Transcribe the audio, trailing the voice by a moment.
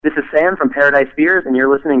This is Sam from Paradise Beers, and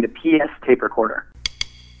you're listening to PS Tape Recorder.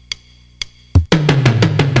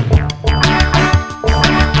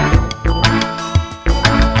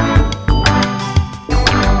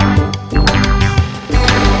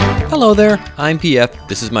 Hello there, I'm PF,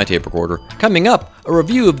 this is my tape recorder. Coming up, a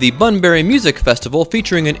review of the Bunbury Music Festival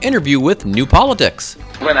featuring an interview with New Politics.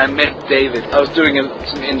 When I met David, I was doing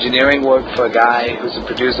some engineering work for a guy who's a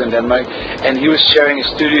producer in Denmark, and he was sharing a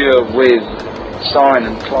studio with Søren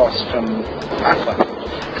and Klaus from Aqua.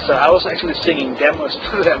 So I was actually singing demos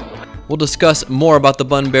for them. We'll discuss more about the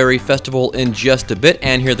Bunbury Festival in just a bit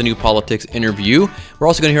and hear the New Politics interview. We're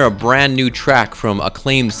also going to hear a brand new track from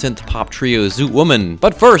acclaimed synth pop trio Zoot Woman.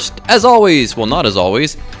 But first, as always, well not as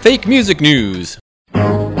always, fake music news.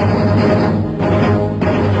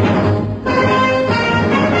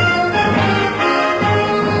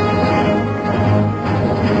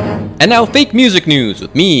 And now fake music news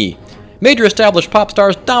with me. Major established pop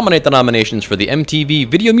stars dominate the nominations for the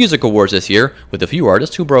MTV Video Music Awards this year, with a few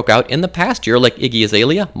artists who broke out in the past year like Iggy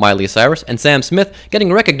Azalea, Miley Cyrus, and Sam Smith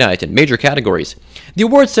getting recognized in major categories. The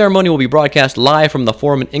awards ceremony will be broadcast live from the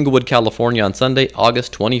Forum in Inglewood, California on Sunday,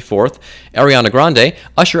 August 24th. Ariana Grande,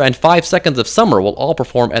 Usher, and 5 Seconds of Summer will all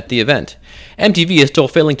perform at the event. MTV is still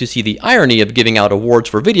failing to see the irony of giving out awards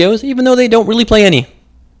for videos, even though they don't really play any.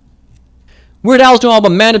 Weird Al's new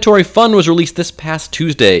album Mandatory Fun was released this past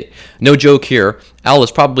Tuesday. No joke here, Al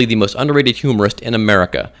is probably the most underrated humorist in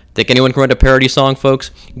America. Think anyone can write a parody song,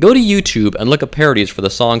 folks? Go to YouTube and look up parodies for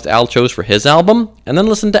the songs Al chose for his album, and then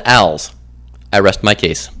listen to Al's. I rest my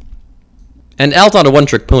case. And Al's not a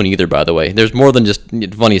one-trick pony either, by the way. There's more than just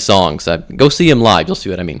funny songs. Go see him live, you'll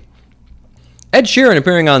see what I mean. Ed Sheeran,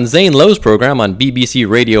 appearing on Zane Lowe's program on BBC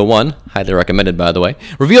Radio 1, highly recommended by the way,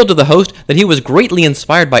 revealed to the host that he was greatly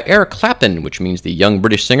inspired by Eric Clapton, which means the young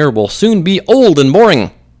British singer will soon be old and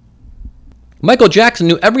boring. Michael Jackson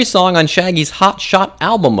knew every song on Shaggy's Hot Shot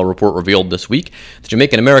album, a report revealed this week. The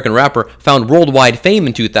Jamaican-American rapper found worldwide fame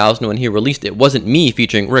in 2000 when he released It Wasn't Me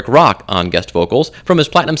featuring Rick Rock on guest vocals from his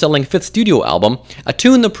platinum-selling 5th studio album, a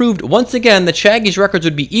tune that proved once again that Shaggy's records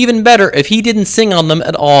would be even better if he didn't sing on them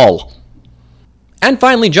at all. And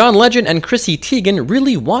finally, John Legend and Chrissy Teigen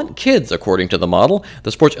really want kids, according to the model.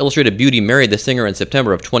 The Sports Illustrated beauty married the singer in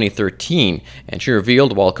September of 2013, and she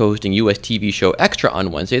revealed while co-hosting US TV show Extra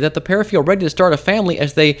on Wednesday that the pair feel ready to start a family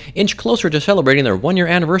as they inch closer to celebrating their one-year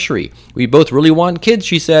anniversary. We both really want kids,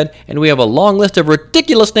 she said, and we have a long list of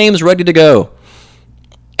ridiculous names ready to go.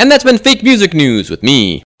 And that's been Fake Music News with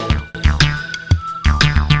me.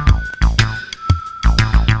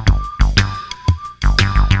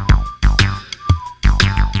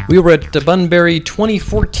 We were at Bunbury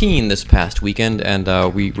 2014 this past weekend,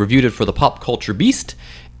 and we reviewed it for the Pop Culture Beast,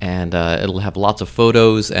 and it'll have lots of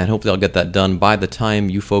photos, and hopefully I'll get that done by the time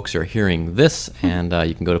you folks are hearing this, and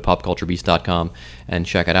you can go to popculturebeast.com and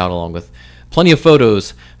check it out, along with plenty of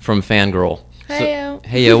photos from Fangirl.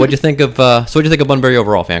 Hey, what'd you think of Bunbury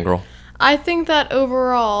overall, Fangirl? I think that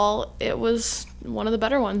overall it was one of the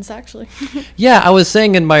better ones, actually. Yeah, I was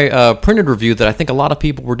saying in my printed review that I think a lot of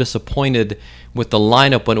people were disappointed with the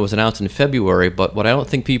lineup when it was announced in February, but what I don't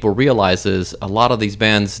think people realize is a lot of these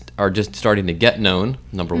bands are just starting to get known,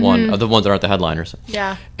 number one, are the ones that aren't the headliners.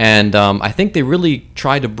 Yeah. And I think they really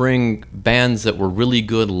tried to bring bands that were really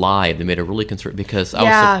good live. They made a really concert because...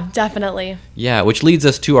 Definitely. Yeah, which leads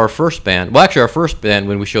us to our first band. Well, actually, our first band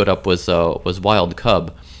when we showed up was Wild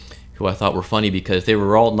Cub, who I thought were funny because they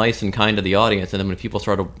were all nice and kind to the audience, and then when people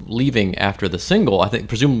started leaving after the single, I think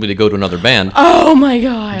presumably to go to another band. Oh my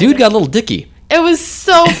god. Dude got a little dicky. It was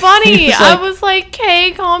so funny. I was like,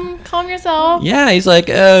 "Hey, calm yourself." Yeah, he's like,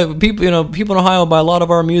 people in Ohio buy a lot of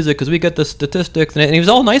our music because we get the statistics, and he was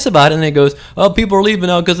all nice about it. And he goes, "Oh, people are leaving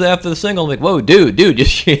now because after the single." I'm like, "Whoa, dude,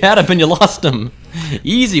 you had him and you lost him.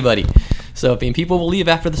 Easy, buddy." So, I mean, people will leave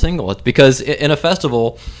after the single. It's because in a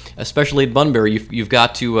festival, especially at Bunbury, you've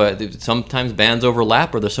got to, sometimes bands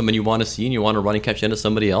overlap, or there's somebody you want to see and you want to run and catch into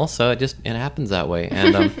somebody else. So it happens that way.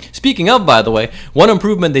 And speaking of, by the way, one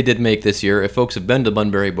improvement they did make this year, if folks have been to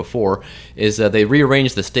Bunbury before, is they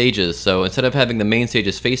rearranged the stages. So instead of having the main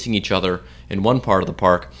stages facing each other in one part of the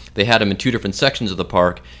park, they had them in two different sections of the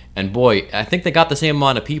park. And boy, I think they got the same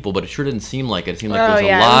amount of people, but it sure didn't seem like it. It seemed like it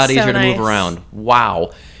was a lot easier to move around.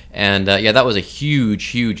 Wow. And that was a huge,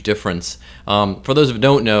 huge difference. For those who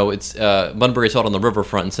don't know, it's Bunbury is held on the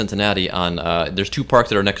riverfront in Cincinnati. There's two parks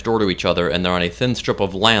that are next door to each other, and they're on a thin strip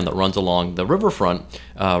of land that runs along the riverfront,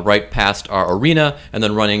 right past our arena, and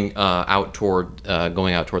then running going out toward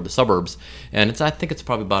the suburbs. And I think it's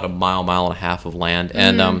probably about a mile and a half of land.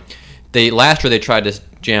 And last year they tried to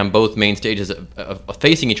jam both main stages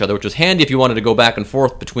facing each other, which was handy if you wanted to go back and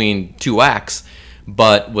forth between two acts.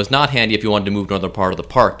 but was not handy if you wanted to move to another part of the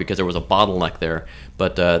park because there was a bottleneck there.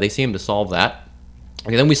 But they seemed to solve that.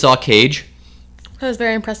 Okay, then we saw Cage. I was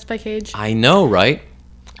very impressed by Cage. I know, right?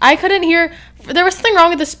 I couldn't hear. There was something wrong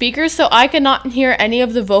with the speakers, so I could not hear any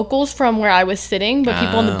of the vocals from where I was sitting, but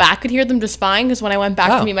people in the back could hear them just fine, because when I went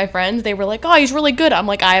back to meet my friends, they were like, oh, he's really good. I'm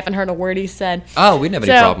like, I haven't heard a word he said. Oh, we didn't have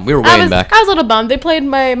any problem. We were way in back. I was a little bummed. They played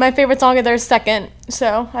my favorite song of theirs second,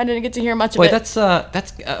 so I didn't get to hear much of it. That's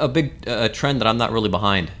a big trend that I'm not really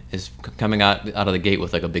behind, is coming out of the gate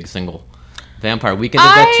with like a big single. Vampire Weekend did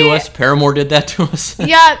that to us. Paramore did that to us.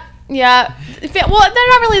 Yeah. Well, they're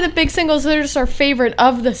not really the big singles. They're just our favorite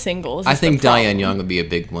of the singles. I think Diane Young would be a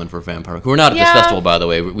big one for Vampire. Who are not at this festival, by the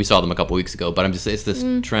way. We saw them a couple weeks ago, but it's this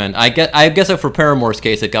trend. I guess for Paramore's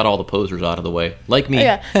case, it got all the posers out of the way. Like me.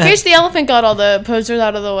 Yeah. Cage the Elephant got all the posers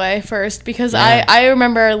out of the way first, because I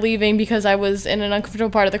remember leaving because I was in an uncomfortable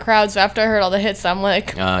part of the crowd, so after I heard all the hits, I'm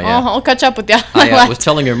like, I'll catch up with you. I was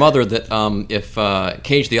telling your mother that if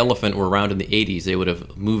Cage the Elephant were around in the 80s, they would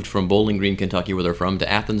have moved from Bowling Green, Kentucky, where they're from, to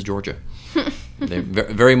Athens, Georgia. They're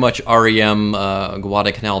very much REM,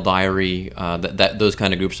 Guadalcanal Diary, those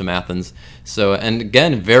kind of groups from Athens. So, and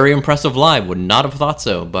again, very impressive live. Would not have thought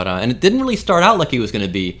so, but and it didn't really start out like he was going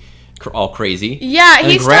to be all crazy. Yeah,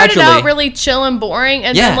 and he started out really chill and boring,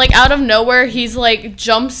 and then like out of nowhere, he's like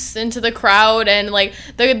jumps into the crowd, and like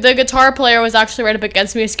the guitar player was actually right up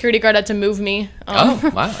against me. A security guard had to move me.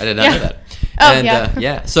 Oh wow, I did not know that.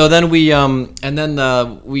 So then we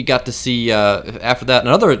got to see after that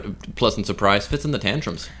another pleasant surprise. Fitz and the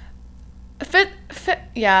Tantrums.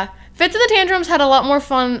 Fitz and the Tantrums had a lot more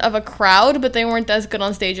fun of a crowd, but they weren't as good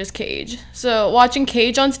on stage as Cage. So watching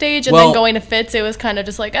Cage on stage and then going to Fitz, it was kind of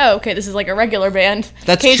just like, oh, okay, this is like a regular band.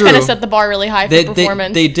 That's Cage true. kind of set the bar really high for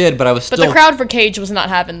performance. They did, but I was still. But the crowd for Cage was not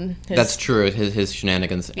having his. That's true. His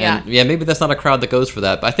shenanigans. And maybe that's not a crowd that goes for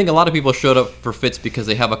that. But I think a lot of people showed up for Fitz because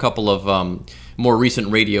they have a couple of more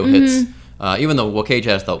recent radio hits. Even though Cage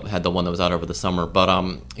had the one that was out over the summer,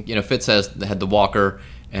 but Fitz had the Walker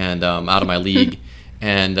and Out of My League.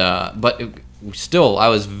 And still, I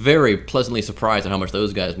was very pleasantly surprised at how much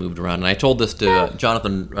those guys moved around. And I told this to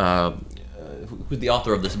Jonathan, who's the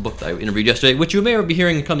author of this book that I interviewed yesterday, which you may be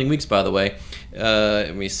hearing in coming weeks, by the way.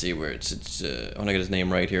 Let me see where it's I want to get his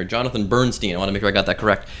name right here. Jonathan Bernstein. I want to make sure I got that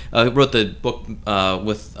correct. Wrote the book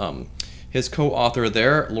with his co-author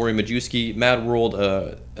there, Lori Majewski, Mad World,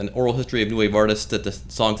 an oral history of new wave artists, the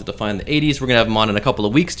songs that define the 80s. We're going to have him on in a couple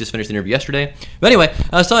of weeks. Just finished the interview yesterday. But anyway,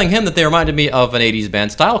 I was telling him that they reminded me of an 80s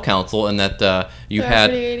band, Style Council, and that you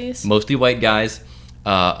had mostly white guys,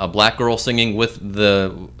 a black girl singing with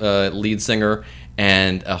the lead singer,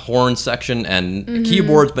 and a horn section and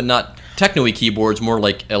keyboards, but not techno-y keyboards, more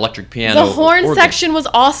like electric piano. The horn section was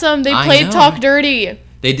awesome. They played Talk Dirty.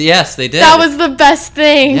 They did. That was the best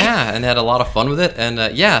thing. Yeah, and they had a lot of fun with it. And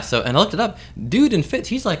and I looked it up. Dude in Fitz,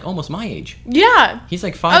 he's like almost my age. Yeah. He's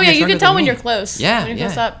like 5 years you can tell when me. you're close. Yeah, when you're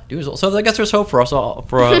close up. Dude, so I guess there's hope for us all,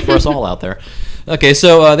 for us all out there. Okay,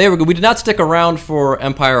 so there we go. We did not stick around for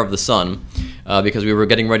Empire of the Sun because we were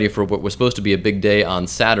getting ready for what was supposed to be a big day on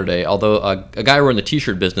Saturday. Although a guy we're in the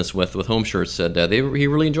T-shirt business with home shirts said he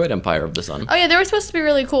really enjoyed Empire of the Sun. Oh yeah, they were supposed to be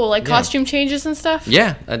really cool, like costume changes and stuff.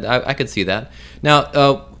 Yeah, I could see that.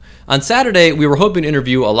 Now. On Saturday, we were hoping to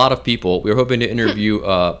interview a lot of people. We were hoping to interview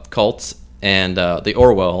Cults and the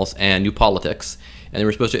Orwells and New Politics. And we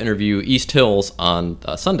were supposed to interview East Hills on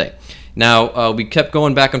Sunday. Now, we kept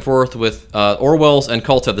going back and forth with Orwells and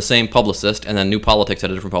Cults have the same publicist, and then New Politics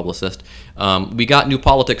had a different publicist. We got New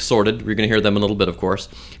Politics sorted. We're going to hear them in a little bit, of course.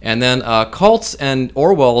 And then Cults and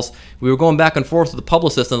Orwells, we were going back and forth with the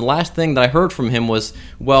publicist, and the last thing that I heard from him was,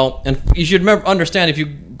 and you should understand, if you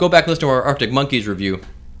go back and listen to our Arctic Monkeys review,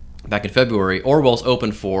 back in February, Orwell's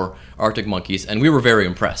opened for Arctic Monkeys, and we were very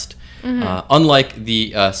impressed. Unlike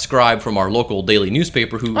the scribe from our local daily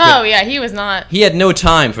newspaper who... he was not. He had no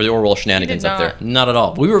time for the Orwell shenanigans up there. Not at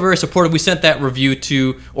all. But we were very supportive. We sent that review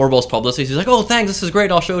to Orwell's publicist. He's like, oh, thanks, this is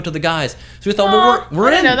great. I'll show it to the guys. So we thought, we're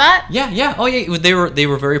in. I didn't know that. Yeah. Oh, yeah. They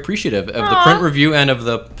were very appreciative of the print review and of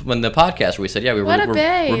the podcast where we said,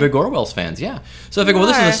 we're big Orwell's fans. Yeah. So I figured,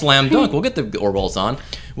 this is a slam dunk. We'll get the Orwells on.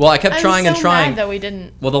 Well, I kept trying and trying. Mad that we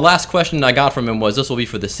didn't. Well, the last question I got from him was, this will be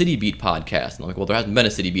for the City Beat podcast. And I'm like, well, there hasn't been a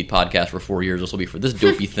City Beat podcast for 4 years. This will be for this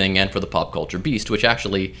dopey thing and for the Pop Culture Beast, which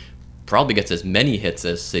actually probably gets as many hits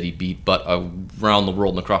as City Beat, but around the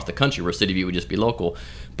world and across the country, where City Beat would just be local.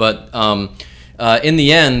 But in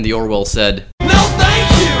the end, the Orwell said, no,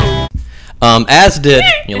 thank you! As did...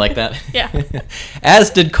 You like that? Yeah.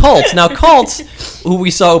 As did Cults. Now, Cults, who we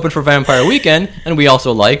saw open for Vampire Weekend, and we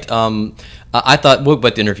also liked... I thought we'll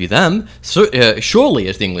but to interview them, surely,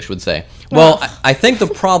 as the English would say. Well, I think the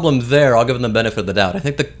problem there, I'll give them the benefit of the doubt. I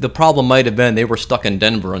think the problem might have been they were stuck in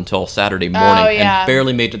Denver until Saturday morning and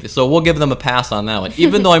barely made it. So we'll give them a pass on that one,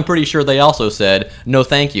 even though I'm pretty sure they also said, no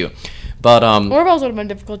thank you. But Orwell's would have been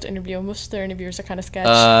difficult to interview. Most of their interviews are kind of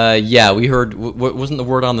sketch. Yeah, we heard. Wasn't the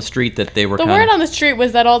word on the street that they were? The word on the street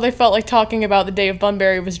was that all they felt like talking about the Dave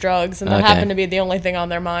Bunbury was drugs, and that happened to be the only thing on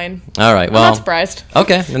their mind. All right, well, I'm not surprised.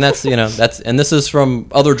 Okay, and that's and this is from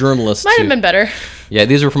other journalists. Might have been better. Yeah,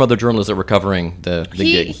 these are from other journalists that were covering the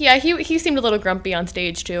gig. Yeah, he seemed a little grumpy on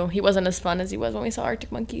stage too. He wasn't as fun as he was when we saw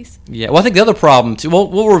Arctic Monkeys. Yeah, well, I think the other problem too.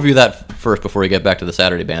 We'll review that first before we get back to the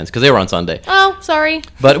Saturday bands because they were on Sunday. Oh, sorry.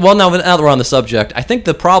 But now that we're on the subject, I think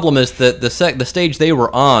the problem is that the stage they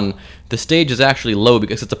were on, the stage is actually low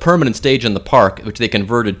because it's a permanent stage in the park, which they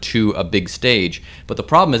converted to a big stage. But the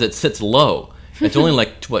problem is it sits low. It's only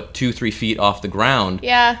like 2-3 feet off the ground.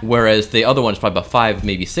 Yeah. Whereas the other one is probably about 5,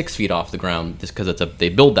 maybe 6 feet off the ground, just because they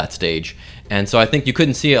build that stage, and so I think you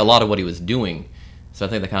couldn't see a lot of what he was doing. So I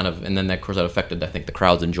think and then of course that affected I think the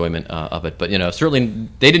crowd's enjoyment of it. But certainly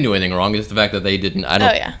they didn't do anything wrong. It's the fact that they didn't.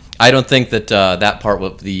 I don't think that that part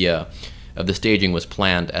of the staging was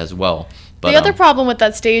planned as well. But, the other problem with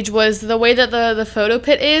that stage was the way that the photo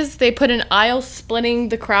pit is. They put an aisle splitting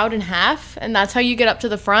the crowd in half, and that's how you get up to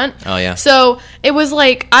the front. Oh, yeah. So it was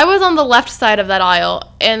like I was on the left side of that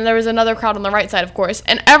aisle, and there was another crowd on the right side, of course.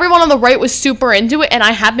 And everyone on the right was super into it, and I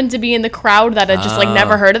happened to be in the crowd that had just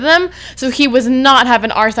never heard of them. So he was not having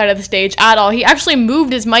our side of the stage at all. He actually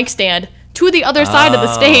moved his mic stand to the other side of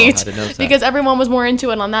the stage because everyone was more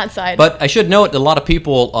into it on that side. But I should note a lot of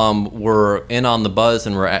people were in on the buzz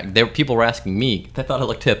and people were asking me. They thought I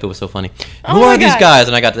looked hip. It was so funny. Who are these guys?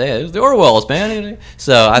 And I got to say, it's the Orwells, man.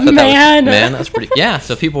 So I thought that was pretty. Yeah.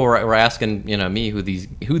 So people were asking me who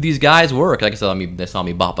these guys were. Like I said, they saw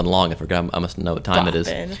me bopping along. I forgot. I must know what time it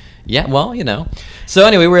is. Yeah, well, So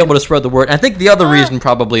anyway, we were able to spread the word. I think the other reason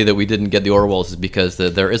probably that we didn't get the Orwells is because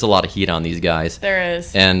there is a lot of heat on these guys. There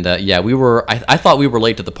is. And we were. I thought we were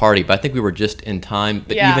late to the party, but I think we were just in time.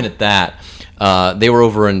 But even at that, they were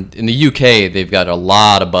over in the UK. They've got a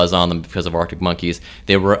lot of buzz on them because of Arctic Monkeys.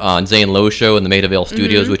 They were on Zane Lowe's show in the Maida Vale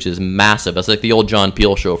Studios, which is massive. That's like the old John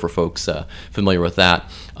Peel show for folks familiar with that.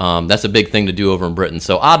 That's a big thing to do over in Britain.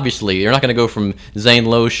 So obviously, you're not going to go from Zane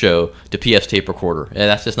Lowe's show to PS Tape Recorder.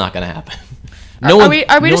 That's just not going to happen. Are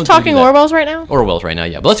we just talking Orwells right now? Orwells right now,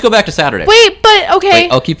 yeah. But let's go back to Saturday. Wait, but okay.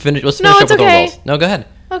 Wait, I'll keep finish. Let's finish up with Orwells. No, go ahead.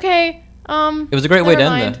 Okay. It was a great way to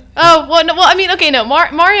end that. Oh, well, no,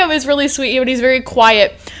 Mario is really sweet, but he's very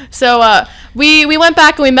quiet. So we went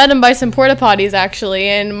back and we met him by some porta potties, actually,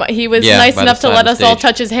 and he was nice enough to let us all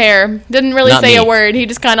touch his hair. Didn't really say a word. He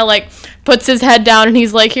just kind of like puts his head down and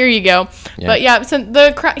he's like, here you go. Yeah. But yeah, so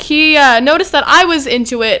he noticed that I was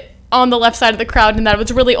into it on the left side of the crowd and that it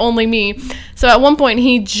was really only me. So at one point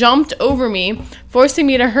he jumped over me, forcing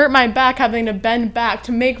me to hurt my back, having to bend back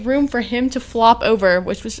to make room for him to flop over,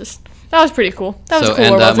 which was just... That was pretty cool. That was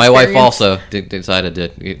cool. And my wife also decided to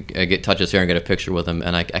get touch his hair and get a picture with him.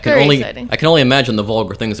 And I can only imagine the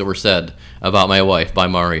vulgar things that were said about my wife by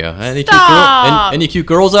Mario. Any cute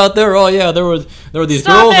girls out there? Oh yeah, there were these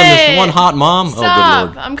girls and this one hot mom. Stop. Oh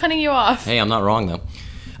good lord! I'm cutting you off. Hey, I'm not wrong though.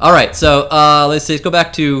 All right, so let's go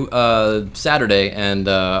back to Saturday and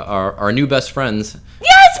our new best friends.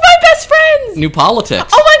 Yes, my best friends! New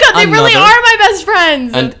Politics. Oh my god, they really are my best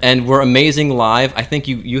friends! And we're amazing live. I think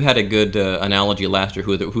you had a good analogy last year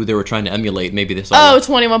who they were trying to emulate. Maybe this.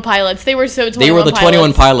 21 Pilots. They were so 21 They were the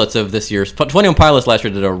 21 Pilots of this year's. 21 Pilots last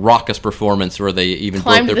year did a raucous performance where they even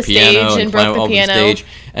climbed broke their piano and broke the piano. Stage.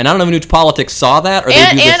 And I don't know if New Politics saw that. Or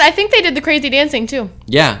and I think they did the crazy dancing too.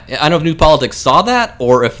 Yeah, I don't know if New Politics saw that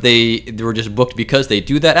or if they were just booked because they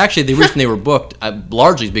do that. Actually, the reason they were booked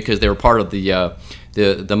largely is because they were part of the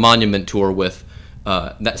Monument tour with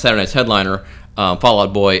that Saturday Night's headliner, Fall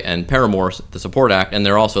Out Boy and Paramore, the support act, and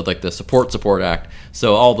they're also like the support act.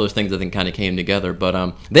 So all those things I think kind of came together.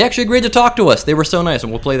 But they actually agreed to talk to us. They were so nice,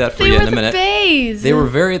 and we'll play that for you in a minute. They were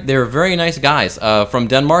very nice guys from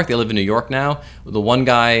Denmark. They live in New York now. The one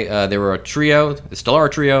guy, they were a trio, they still are a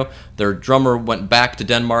trio. Their drummer went back to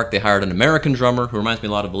Denmark. They hired an American drummer who reminds me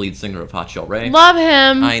a lot of the lead singer of Hot Shell Ray. Love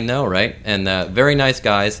him. I know, right? And very nice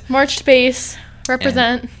guys. March Bass.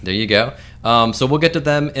 Represent. And there you go. So we'll get to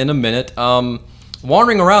them in a minute.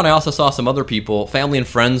 Wandering around, I also saw some other people. Family and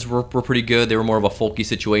friends were pretty good. They were more of a folky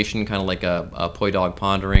situation, kind of like a Poi Dog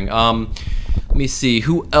Pondering. Let me see.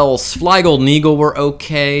 Who else? Fly Gold and Eagle were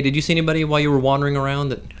okay. Did you see anybody while you were wandering around?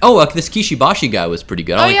 This Kishibashi guy was pretty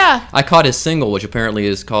good. Yeah. I caught his single, which apparently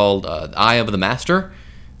is called Eye of the Master.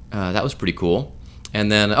 That was pretty cool.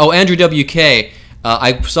 And then, Andrew WK.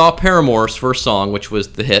 I saw Paramore's first song, which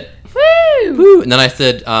was the hit. Woo! Woo! And then I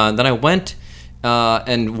said, then I went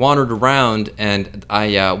and wandered around, and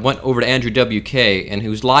I went over to Andrew WK, and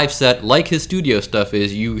whose live set, like his studio stuff,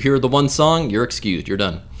 is you hear the one song, you're excused, you're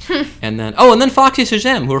done. and then Foxy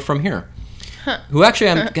Shazam, who are from here. Who actually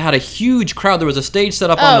had a huge crowd. There was a stage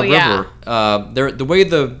set up on the river. The way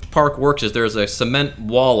the park works is there's a cement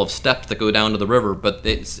wall of steps that go down to the river, but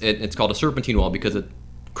it's called a serpentine wall because it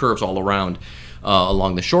curves all around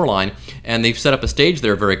along the shoreline. And they've set up a stage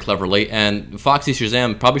there very cleverly. And Foxy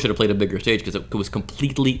Shazam probably should have played a bigger stage because it was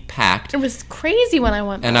completely packed. It was crazy when I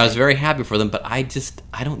went by. And I was very happy for them, but I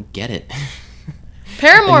don't get it.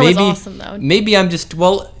 Paramore was awesome, though. Maybe I'm just,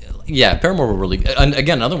 yeah, Paramore were really good. And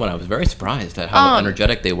again, another one, I was very surprised at how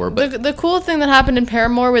energetic they were. But the cool thing that happened in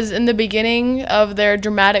Paramore was in the beginning of their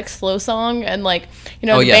dramatic slow song, and the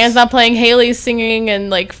band's not playing, Haley's singing,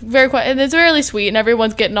 and very quiet, and it's really sweet, and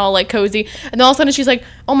everyone's getting all cozy, and then all of a sudden she's like,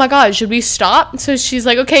 oh my god, should we stop? So she's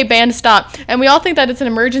like, okay, band, stop. And we all think that it's an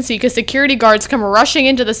emergency because security guards come rushing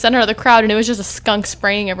into the center of the crowd, and it was just a skunk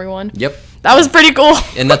spraying everyone. Yep. That was pretty cool.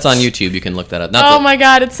 And that's on YouTube. You can look that up. My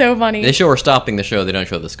god, it's so funny. They show her stopping the show. They don't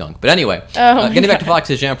show the skunk. But anyway, getting back to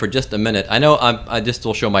Foxy Shazam for just a minute. I know I just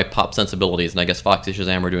will show my pop sensibilities, and I guess Foxy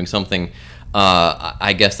Shazam are doing something,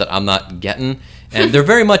 I guess, that I'm not getting. And they're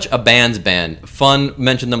very much a band's band. Fun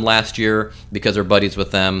mentioned them last year because they're buddies with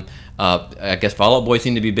them. I guess Fall Out Boy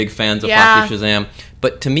seem to be big fans of Foxy Shazam.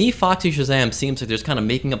 But to me, Foxy Shazam seems like they're just kind of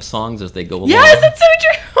making up songs as they go along. Yes, it's so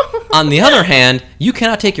true. On the other hand, you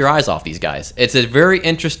cannot take your eyes off these guys. It's a very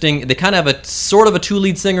interesting, they kind of have a sort of a two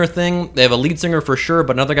lead singer thing. They have a lead singer for sure,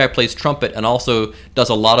 but another guy plays trumpet and also does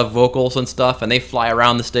a lot of vocals and stuff, and they fly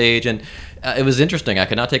around the stage, and it was interesting. I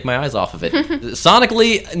could not take my eyes off of it.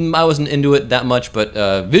 Sonically, I wasn't into it that much,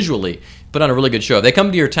 but visually, put on a really good show. If they come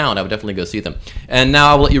to your town, I would definitely go see them. And now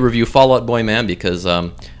I'll let you review Fall Out Boy Man because I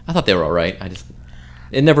thought they were all right.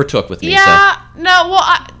 It never took with me. Yeah, so. No,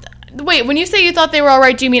 well, wait, when you say you thought they were all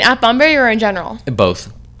right, do you mean at Bunbury or in general?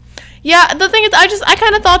 Both. Yeah, the thing is, I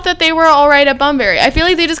kind of thought that they were all right at Bunbury. I feel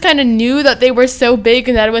like they just kind of knew that they were so big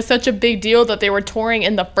and that it was such a big deal that they were touring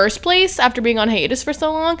in the first place after being on hiatus for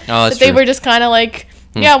so long. Oh, that's that they true. were just kind of like,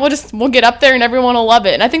 yeah, we'll get up there and everyone will love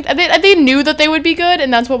it. And I think they knew that they would be good,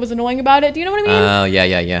 and that's what was annoying about it. Do you know what I mean? Oh,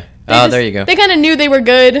 yeah. There you go. They kind of knew they were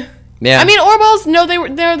good. Yeah. I mean, Orwell's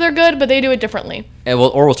they're good, but they do it differently. And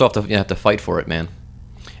Orwell still have to fight for it, man.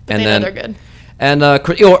 But they know they're good. And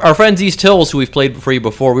our friends East Hills, who we've played for you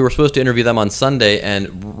before, we were supposed to interview them on Sunday, and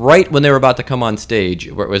right when they were about to come on stage,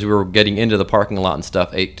 as we were getting into the parking lot and stuff,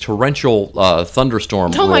 a torrential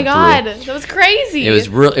thunderstorm. Oh my god, that was crazy!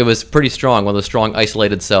 It was pretty strong, one of the strong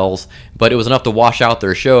isolated cells, but it was enough to wash out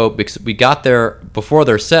their show because we got there before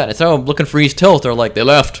their set. I said, "Oh, I'm looking for East Hills." They're like, "They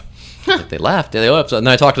left." Like, they left. So, and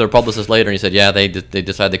then I talked to their publicist later, and he said, "Yeah, they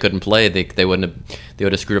decided they couldn't play. They would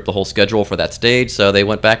have screwed up the whole schedule for that stage, so they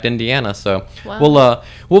went back to Indiana." So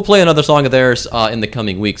we'll play another song of theirs in the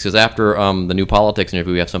coming weeks, because after the New Politics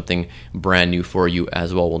interview, we have something brand new for you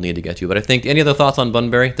as well. We'll need to get to. But I think any other thoughts on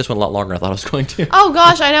Bunbury? This one a lot longer than I thought I was going to. Oh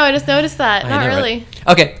gosh, I know. I just noticed that. Not really. Right?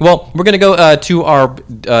 Okay, well, we're gonna go to our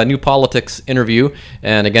New Politics interview,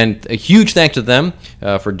 and again, a huge thanks to them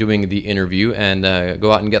for doing the interview, and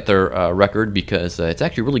go out and get their record because it's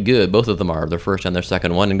actually really good. Both of them are, their first and their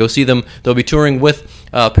second one, and go see them. They'll be touring with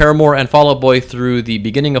Paramore and Fall Out Boy through the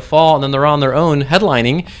beginning of fall, and then they're on their own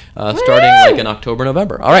headlining starting in October,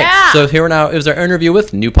 November. All right, so here now is our interview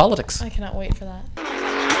with New Politics. I cannot wait for that.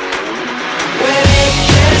 When it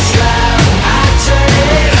gets loud, I turn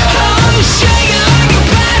it on. I'm shaking like a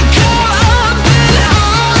bad car up and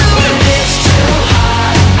on. When it's too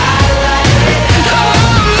hot, I light it up.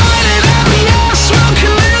 I'm lighting up your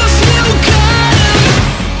smoking this new gun.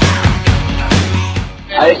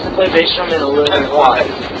 I used to play bass drum in a little quad.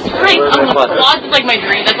 Great. Quads is like my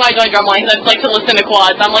dream. That's why I joined drumline. I like to listen to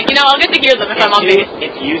quads. I'm like, I'll get to hear them if I'm on bass.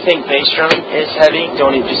 If you think bass drum is heavy,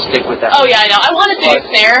 don't even just stick with that. Oh yeah, I know. I wanted to do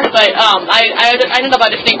snare, but I ended up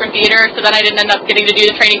auditioning for theater, so then I didn't end up getting to do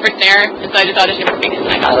the training for snare, and so I just auditioned for bass.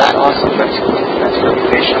 And I got that. Awesome. That's good.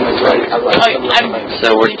 Bass drum is right. I like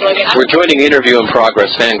So we're joining interview in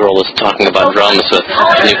progress. Fangirl is talking about drums with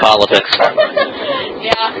New Politics.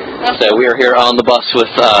 Yeah. So we are here on the bus with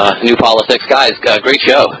New Politics. Guys, great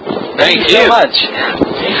show. Thank you so much.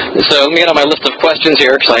 So let me get on my list of questions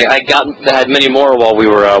here, because I had many more while we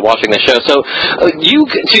were watching the show. So you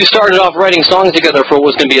two started off writing songs together for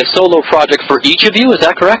what was going to be a solo project for each of you, is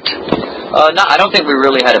that correct? No, I don't think we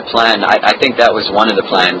really had a plan. I think that was one of the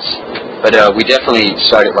plans. But we definitely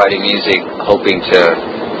started writing music hoping to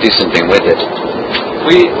do something with it.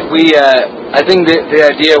 I think the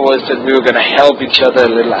idea was that we were going to help each other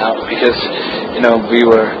a little out because, we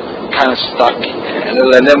were kind of stuck a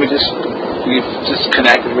little, and then we just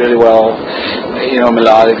connected really well,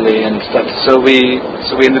 melodically and stuff. So we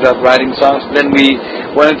ended up writing songs. Then we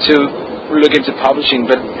wanted to look into publishing,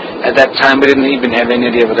 but at that time we didn't even have any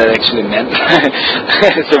idea what that actually meant.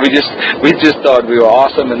 So we just thought we were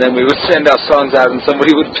awesome, and then we would send our songs out, and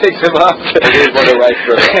somebody would pick them up. We didn't want to write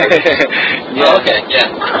for it. Yeah. Oh, okay, yeah.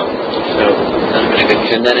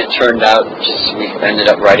 And then it turned out, we ended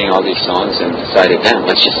up writing all these songs and decided,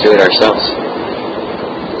 let's just do it ourselves.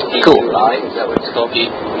 Cool. Is that what it's called?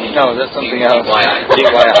 No, that's something else. DIY.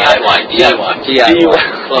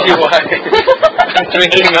 I'm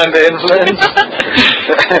drinking under influence.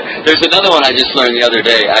 There's another one I just learned the other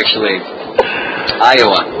day, actually.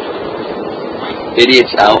 Iowa.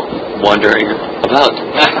 Idiots out wandering about.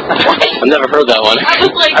 I've never heard that one.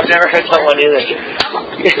 I've never heard that one either.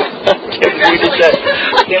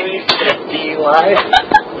 Can we use that DUI?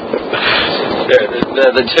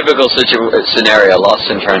 The typical scenario,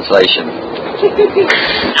 lost in translation.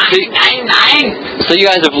 So you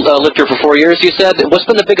guys have lived here for 4 years, you said. What's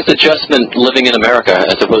been the biggest adjustment living in America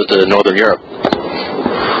as opposed to Northern Europe?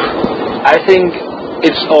 I think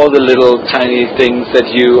it's all the little tiny things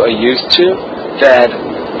that you are used to that,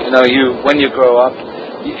 when you grow up.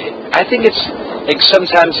 I think it's like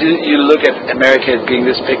sometimes you look at America as being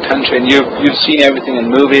this big country and you've seen everything in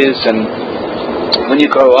movies, and when you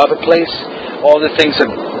grow up a place, all the things that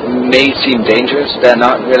may seem dangerous, they're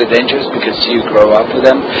not really dangerous because you grow up with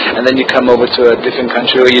them, and then you come over to a different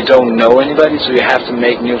country where you don't know anybody, so you have to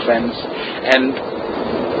make new friends. And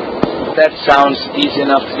that sounds easy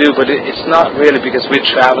enough to do, but it's not really, because we're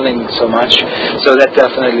traveling so much. So that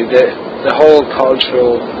definitely, the whole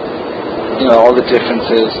cultural, all the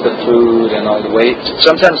differences, the food and all the weight,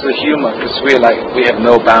 sometimes the humor, because we have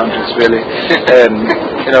no boundaries really.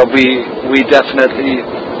 We definitely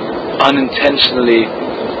unintentionally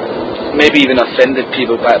maybe even offended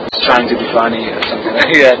people by trying to be funny or something like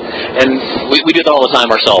that. And we do that all the time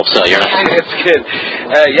ourselves, so you're not. It's good.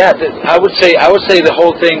 I would say the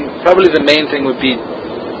whole thing, probably the main thing would be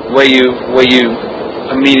where you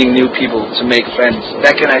are meeting new people to make friends.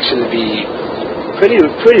 That can actually be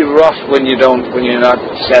pretty rough when you're not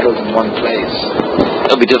settled in one place.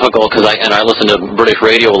 It'll be difficult because I listen to British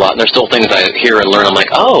radio a lot, and there's still things I hear and learn. I'm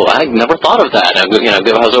like, oh, I never thought of that. If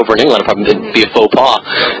I was over in England, I'd probably be a faux pas.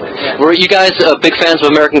 Were you guys big fans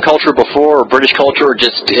of American culture before, or British culture, or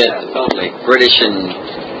just totally British and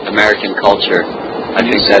American culture? I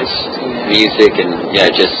think that's music and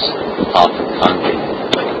just pop and fun.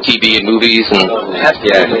 TV and movies and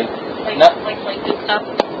Absolutely. Like this stuff.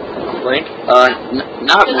 Blink?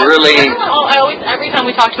 Not really. I always, every time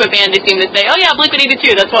we talk to a band, they seem to say, "Oh yeah,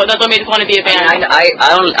 Blink-182." That's what made us want to be a band. I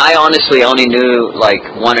honestly only knew like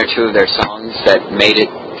one or two of their songs that made it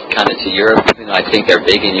kind of to Europe. Even though I think they're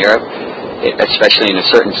big in Europe, especially in a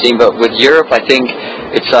certain scene. But with Europe, I think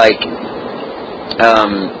it's like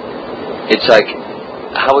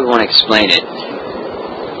how we want to explain it.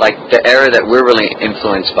 Like the era that we're really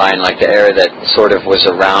influenced by, and like the era that sort of was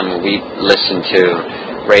around when we listened to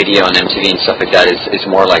radio and MTV and stuff like that, is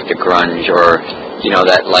more like the grunge, or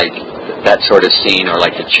that sort of scene, or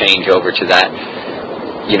like the change over to that,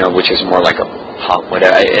 which is more like a pop,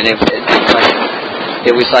 whatever. And it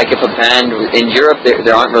was like if a band in Europe,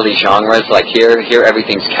 there aren't really genres like here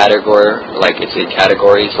everything's category, like it's in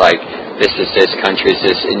categories, like this is this, country is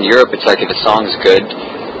this. In Europe, it's like if a song's good,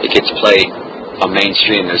 it gets played on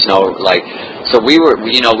mainstream. There's no so we would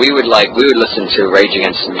listen to Rage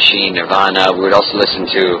Against the Machine, Nirvana. We would also listen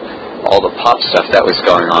to all the pop stuff that was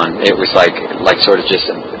going on. It was like sort of just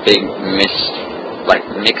a big mix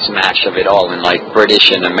match of it all, and like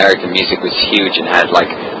British and American music was huge and had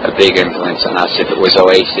like a big influence on us. If it was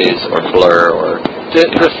Oasis or Blur or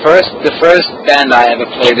the first band I ever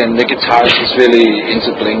played in, the guitarist was really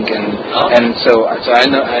into Blink, and so I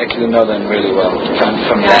actually know them really well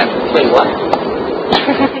from that. Wait, what?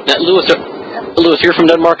 Louis, you're from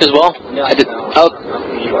Denmark as well? No, I did.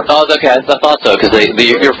 Oh, okay. I thought so, because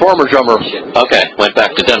your former drummer, went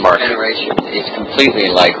back to Denmark. Generation is completely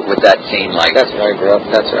like with that scene. Like That's where I grew up.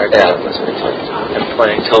 That's where I grew up. That's where I'm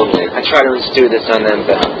playing. totally. I try to just do this on them,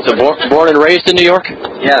 but So born and raised in New York?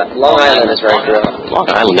 yeah, Long Island is where I grew up. Long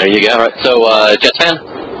Island, there you go. Right. So, Jets fan?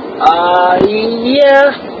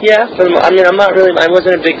 Yeah. I'm not really. I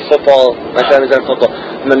wasn't a big football. My family's not football.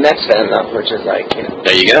 I'm a Mets fan though, which is like,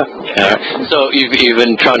 There you go. So you've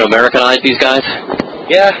been trying to Americanize these guys?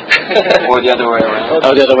 Yeah. Or the other way around.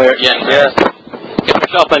 Oh, the other way. Yeah.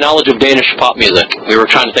 brush off my knowledge of Danish pop music. We were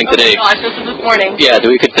trying to think today. Oh my gosh, this is this morning. Yeah,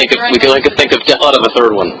 we could think of thought of a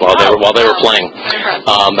third one while they were playing.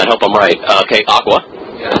 I hope I'm right. Okay, Aqua.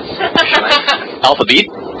 Yes. Right. Alphabet.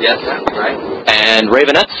 Yes. Right. And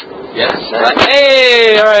Ravenettes. Yes. Right.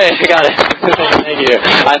 Hey, all right, I got it. Thank you.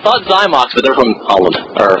 I thought Zymox, but they're from Holland.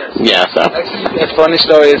 So. Actually, a funny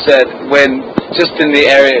story is that when just in the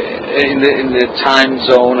area, in the time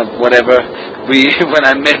zone of whatever, when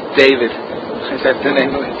I met David, is that the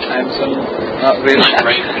name of the time zone? Not really.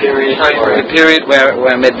 The period where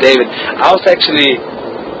I met David, I was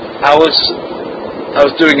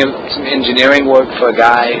doing some engineering work for a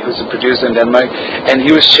guy who's a producer in Denmark, and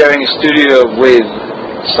he was sharing a studio with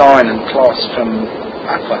Søren and Klaus from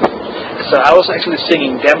Aqua. So I was actually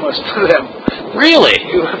singing demos for them. Really?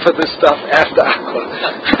 For the stuff after Aqua.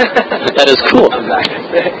 That is cool.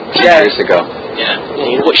 Yeah. Years ago.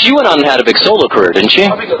 Yeah. Well, she went on and had a big solo career, didn't she?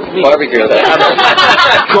 Barbie girl.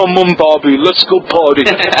 Come on, Bobby, let's go party.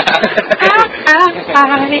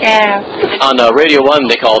 On Radio 1,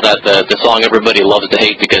 they call that the song everybody loves to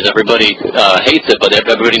hate because everybody hates it, but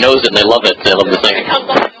everybody knows it and they love it. They love the thing. It comes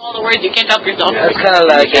up with all the words, you can't help yourself. It's kind of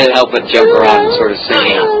like I can't help but jump around and sort of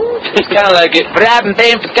singing. It's kind of like it. But I've been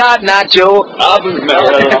paying for God, Nacho.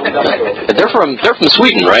 They're from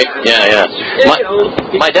Sweden, right? Yeah.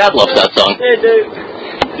 My dad loves that song.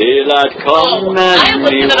 Daylight come I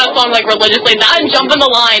listen to that song like religiously. That and Jump in the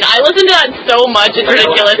Line. I listen to that so much. It's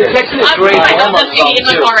ridiculous. It's actually a great I have warm-up this CD in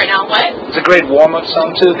my song, car right now. What? It's a great warm-up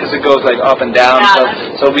song too, because it goes like up and down.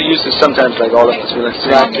 Yeah. So we use it sometimes, like all of us. We like to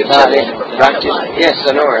rock it. Yes,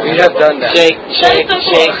 Sonora. We have done that. Shake,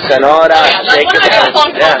 Sonora. Yeah, that's one of my favorite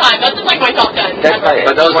songs of all time. That's just like my top 10. That's my.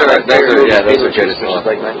 But those are good as well.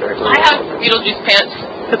 Like my favorite. I have Beetlejuice pants.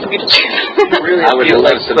 That's a Beetlejuice. Really, I would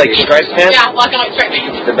like love some striped pants. Yeah, black and white striped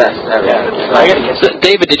pants. The best ever. So,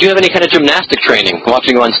 David, did you have any kind of gymnastic training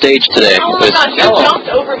watching you on stage today? Oh my gosh, you jumped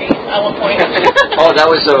over me at one point. Oh, that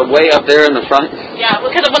was way up there in the front? Yeah,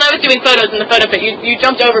 because when I was doing photos in the photo pit, you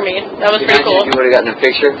jumped over me. That was pretty cool. You would have gotten a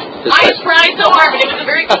picture? I tried so hard, but it was a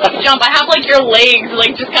very quick jump. I have like your legs,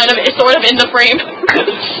 like just kind of, it's sort of in the frame.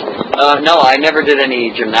 No, I never did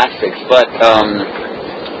any gymnastics, but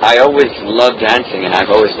I always loved dancing, and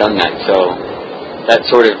I've always done that, so that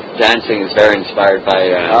sort of dancing is very inspired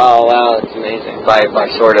by Oh wow, it's amazing. by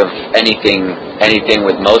sort of anything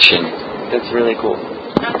with motion. That's really cool.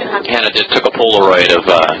 Hannah just took a Polaroid of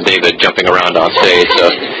David jumping around on stage, so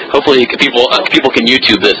hopefully people can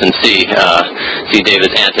YouTube this and see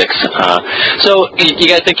David's antics. So you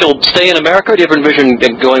guys think you'll stay in America, or do you ever envision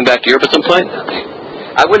going back to Europe at some point?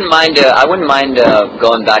 I wouldn't mind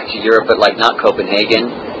going back to Europe, but like not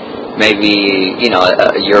Copenhagen. Maybe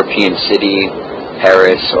a European city,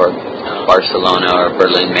 Paris or Barcelona or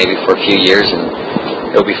Berlin, maybe for a few years, and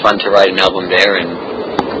it'll be fun to write an album there and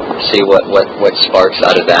see what sparks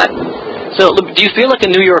out of that. So, do you feel like a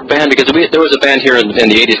New York band? Because there was a band here in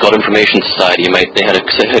the 80s called Information Society. They had a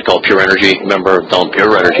hit called Pure Energy. Remember?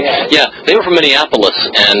 Pure Energy. Yeah, they were from Minneapolis,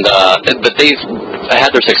 and but they've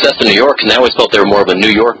had their success in New York, and I always felt they were more of a New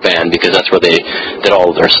York band because that's where they did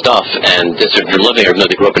all of their stuff. And you're living here, even though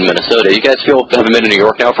they grew up in Minnesota. You guys having been in New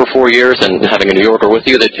York now for 4 years and having a New Yorker with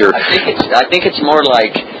you, that you're? I think it's more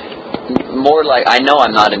like I know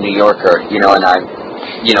I'm not a New Yorker, and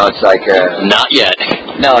it's like Not yet.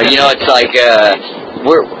 No, it's like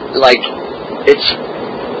we're like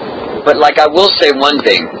but like I will say one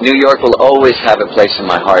thing: New York will always have a place in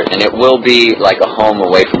my heart, and it will be like a home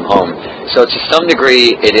away from home. So to some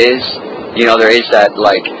degree, it is. There is that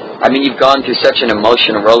you've gone through such an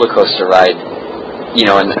emotional roller coaster ride,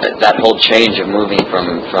 and that whole change of moving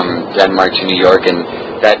from Denmark to New York, and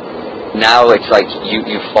that now it's like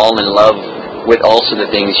you fall in love with also the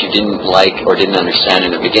things you didn't like or didn't understand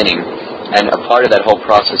in the beginning. And a part of that whole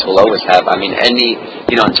process will always have, in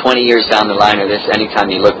 20 years down the line or this, anytime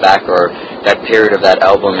you look back or that period of that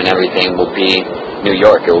album and everything will be New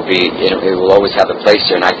York. It will always have a place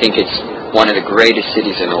there. And I think it's one of the greatest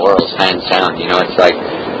cities in the world, hands down. It's like,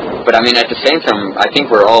 but at the same time, I think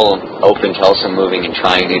we're all open to also moving and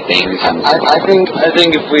trying new things. And I think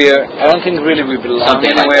if I don't think really we belong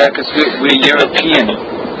anywhere because we're European.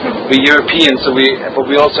 We're European, but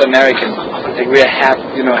we're also American. Like we're half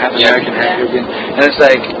American, half European, and it's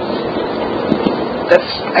like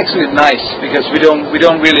that's actually nice because we don't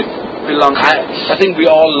really belong. I think we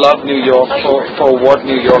all love New York for what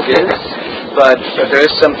New York is, but there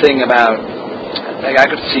is something about I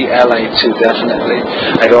could see LA too, definitely.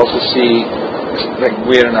 I'd also see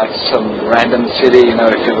we're not some random city,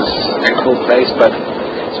 if it was a cool place, but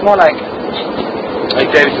it's more like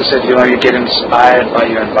like David just said, you know, you get inspired by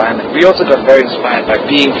your environment. We also got very inspired by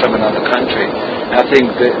being from another country. I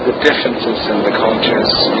think the differences in the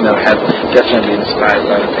cultures, you know, have definitely inspired a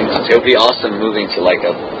lot of things. It would be awesome moving to like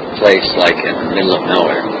a place like in the middle of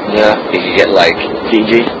nowhere. Yeah. You could get like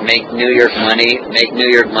Fiji. make New York money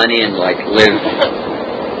and like live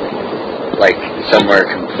like somewhere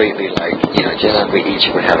completely like, you know, just we each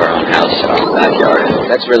would have our own house and our own backyard.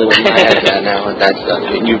 That's really what my head's at now. That's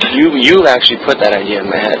you actually put that idea in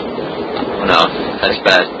my head. No, that's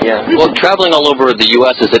bad. Yeah. Well, traveling all over the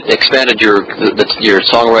U.S., has it expanded your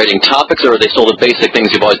songwriting topics, or are they still the basic things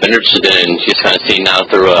you've always been interested in? Just kind of seen now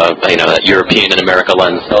through that European and America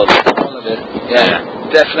lens. All of it. Yeah,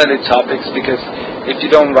 definitely topics, because if you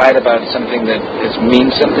don't write about something that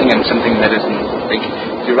means something and something that isn't, like,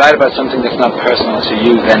 if you write about something that's not personal to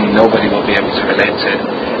you, then nobody will be able to relate to it.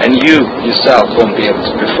 And you yourself won't be able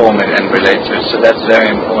to perform it and relate to it. So that's very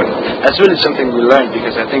important. That's really something we learned,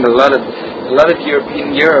 because I think a lot of Europe,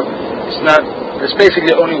 there's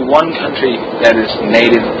basically only one country that is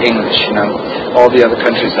native English, you know. All the other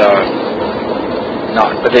countries are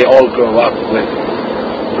not, but they all grow up with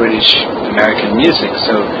British American music,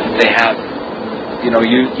 so they have, you know,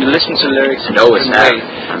 you listen to lyrics in a different way.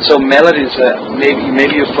 So melodies,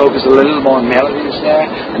 maybe you focus a little more on melodies there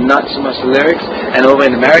and not so much lyrics. And over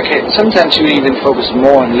in America, sometimes you even focus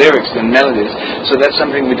more on lyrics than melodies. So that's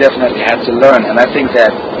something we definitely had to learn. And I think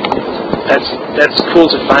that's cool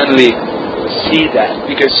to finally see that,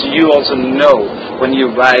 because you also know when you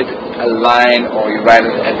write a line or you write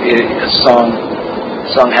a song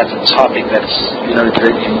has a topic that's, you know,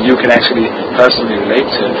 that you can actually personally relate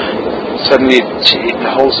to. Suddenly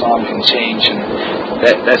the whole song can change, and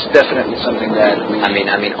that's definitely something that I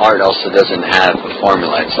mean art also doesn't have a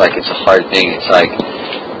formula. It's like, it's a hard thing. It's like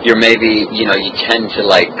you're maybe, you know, you tend to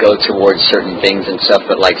like go towards certain things and stuff,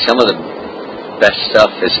 but like some of the best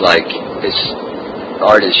stuff is like,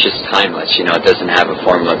 art is just timeless, you know. It doesn't have a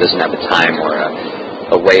formula, it doesn't have a time or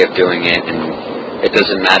a way of doing it, and it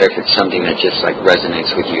doesn't matter if it's something that just like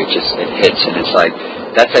resonates with you. It hits, and it's like,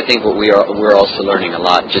 that's, I think, what we're also learning a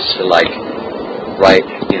lot, just to like write,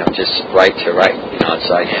 you know, just write to write. You know,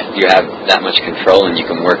 it's like you have that much control, and you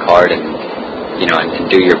can work hard and, you know, and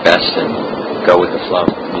do your best and go with the flow.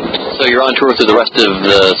 So you're on tour through the rest of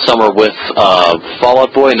the summer with Fall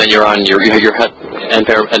Out Boy, and then you're on your and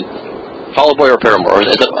Fall Out Boy or Paramore.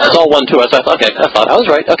 It's all one tour. So I thought, okay, I was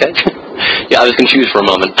right. Okay. Yeah, I was confused for a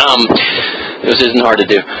moment. This isn't hard to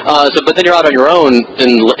do. But then you're out on your own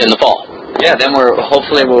in the fall. Yeah, then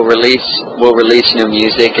hopefully we'll release new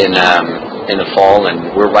music in the fall,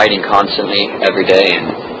 and we're writing constantly every day,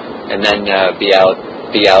 and then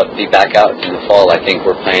be back out in the fall. I think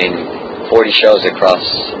we're playing 40 shows across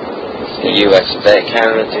the U.S.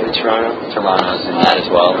 Canada too, Toronto's in that as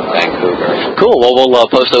well, Vancouver. Cool. Well, we'll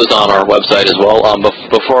post those on our website as well.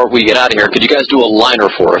 Before we get out of here, could you guys do a liner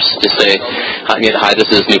for us? Just say, hi, this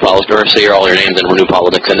is New Politics, or say all your names, and we're New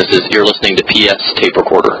Politics, and you're listening to PS Tape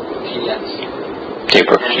Recorder. PS.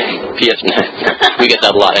 PS. We get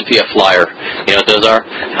that a lot. And PF Flyer. You know what those are?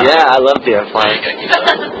 Yeah, I love PF Flyer.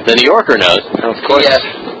 The New Yorker knows. Of course. PS.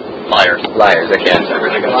 Liars. I can't.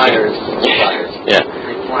 Liars. Yeah.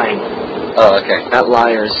 Flying. Oh, okay. Not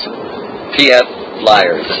liars. PF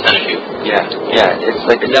Liars. Yeah. It's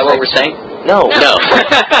like. Is that what we're saying? No.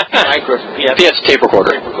 PF's tape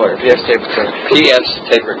recorder. PF's tape recorder. PF's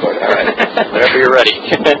tape recorder. All right. Whenever you're ready.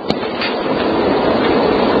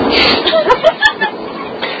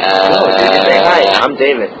 Say hi. I'm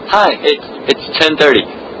David. Hi. It's 10:30.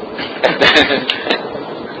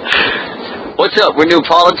 What's up? We're New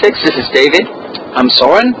Politics. This is David. I'm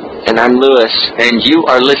Soren. And I'm Lewis. And you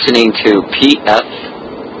are listening to PF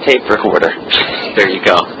Tape Recorder. There you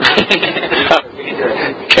go.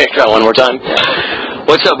 Okay, try one more time.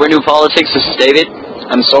 What's up? We're New Politics. This is David.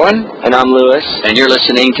 I'm Soren. And I'm Lewis. And you're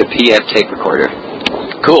listening to PF Tape Recorder.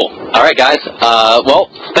 Cool. All right, guys. Well,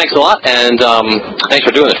 thanks a lot, and thanks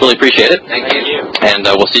for doing this. Really appreciate it. Thank you. And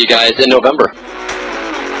we'll see you guys in November.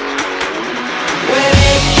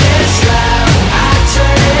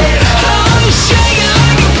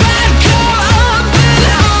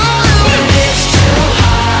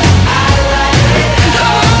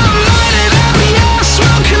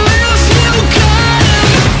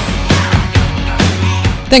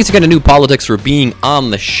 Thanks again to New Politics for being on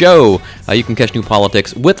the show. You can catch New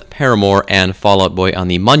Politics with Paramore and Fall Out Boy on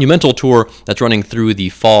the Monumental Tour that's running through the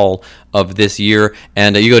fall of this year.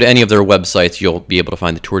 And you go to any of their websites, you'll be able to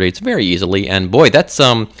find the tour dates very easily. And boy, that's,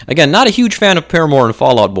 again, not a huge fan of Paramore and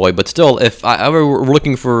Fall Out Boy, but still, if I ever were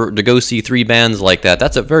looking to go see three bands like that,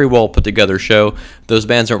 that's a very well put together show. Those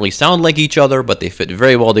bands don't really sound like each other, but they fit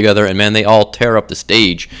very well together. And man, they all tear up the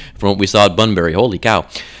stage from what we saw at Bunbury. Holy cow.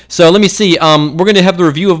 So let me see. We're going to have the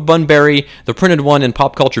review of Bunbury, the printed one in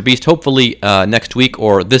Pop Culture Beast, hopefully next week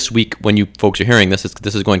or this week when you folks are hearing this.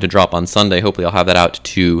 This is going to drop on Sunday. Hopefully I'll have that out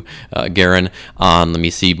to Garen on, let me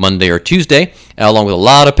see, Monday or Tuesday, along with a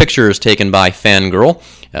lot of pictures taken by Fangirl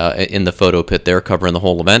in the photo pit there covering the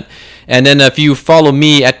whole event. And then if you follow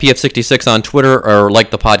me at PF66 on Twitter or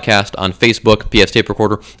like the podcast on Facebook, PF Tape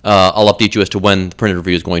Recorder, I'll update you as to when the printed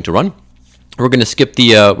review is going to run. We're going to skip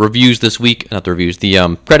the reviews this week, not the reviews,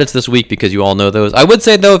 the credits this week, because you all know those. I would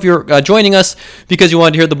say, though, if you're joining us because you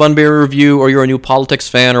wanted to hear the Bunbury review, or you're a New Politics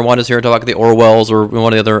fan, or want us here to talk about the Orwells, or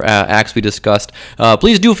one of the other acts we discussed,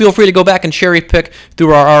 please do feel free to go back and cherry pick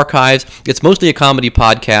through our archives. It's mostly a comedy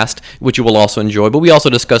podcast, which you will also enjoy, but we also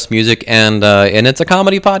discuss music, and it's a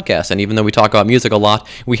comedy podcast, and even though we talk about music a lot,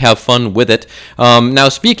 we have fun with it. Now,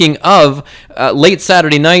 speaking of late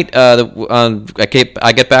Saturday night, I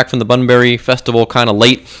get back from the Bunbury Festival kind of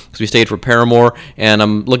late because we stayed for Paramore, and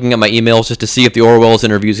I'm looking at my emails just to see if the Orwells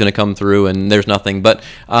interview is going to come through, and there's nothing. But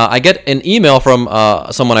I get an email from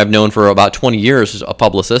someone I've known for about 20 years, a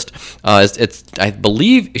publicist. I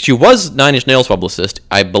believe she was Nine Inch Nails publicist.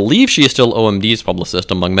 I believe she is still OMD's publicist,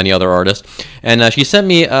 among many other artists. And she sent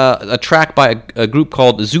me a track by a group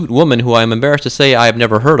called Zoot Woman, who I'm embarrassed to say I have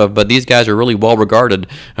never heard of, but these guys are really well regarded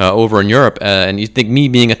over in Europe. And you think me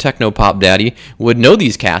being a techno pop daddy would know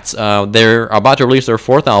these cats. They're about to release their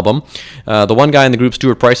fourth album. The one guy in the group,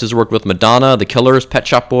 Stuart Price, has worked with Madonna, The Killers, Pet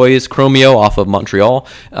Shop Boys, Chromeo off of Montreal.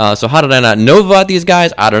 So how did I not know about these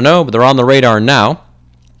guys? I don't know, but they're on the radar now.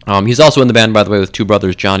 He's also in the band, by the way, with two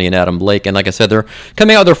brothers, Johnny and Adam Blake. And like I said, they're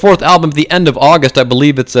coming out with their fourth album at the end of August. I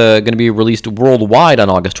believe it's going to be released worldwide on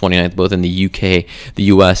August 29th, both in the UK, the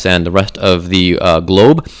US, and the rest of the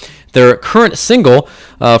globe. Their current single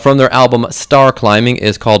from their album Star Climbing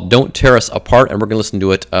is called Don't Tear Us Apart, and we're going to listen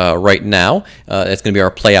to it right now. It's going to be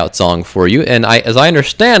our play-out song for you. And as I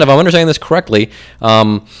understand, if I'm understanding this correctly,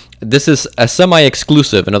 this is a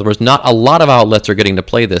semi-exclusive. In other words, not a lot of outlets are getting to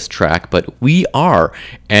play this track, but we are.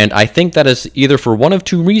 And I think that is either for one of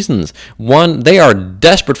two reasons. One, they are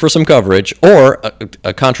desperate for some coverage, or,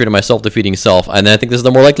 contrary to my self-defeating self, and I think this is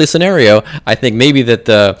the more likely scenario, I think maybe that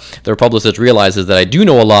their publicist realizes that I do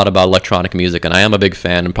know a lot about electronic music, and I am a big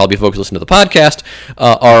fan, and probably folks listening to the podcast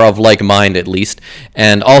are of like mind at least,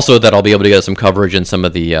 and also that I'll be able to get some coverage in some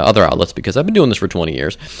of the other outlets, because I've been doing this for 20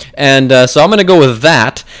 years. And so I'm going to go with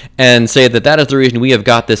that, and say that is the reason we have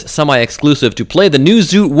got this semi-exclusive to play the new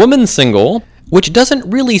Zoot Woman single, which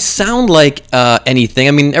doesn't really sound like anything.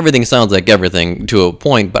 I mean, everything sounds like everything to a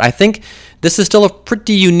point, but I think this is still a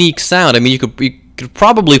pretty unique sound. I mean, you could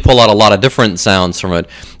probably pull out a lot of different sounds from it,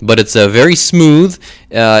 but it's very smooth.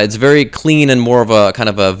 It's very clean and more of a kind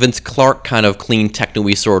of a Vince Clarke kind of clean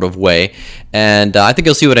techno-y sort of way. And I think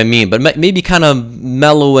you'll see what I mean, but maybe kind of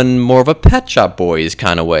mellow and more of a Pet Shop Boys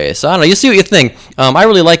kind of way. So I don't know, you see what you think. I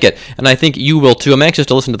really like it, and I think you will too. I'm anxious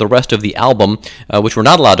to listen to the rest of the album, which we're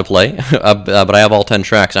not allowed to play, but I have all 10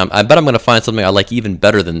 tracks. I bet I'm going to find something I like even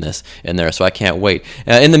better than this in there, so I can't wait.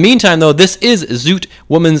 In the meantime, though, this is Zoot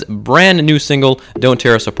Woman's brand new single, Don't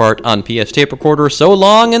Tear Us Apart, on PS Tape Recorder. So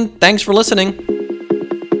long, and thanks for listening.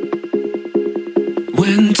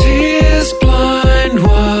 When tears blind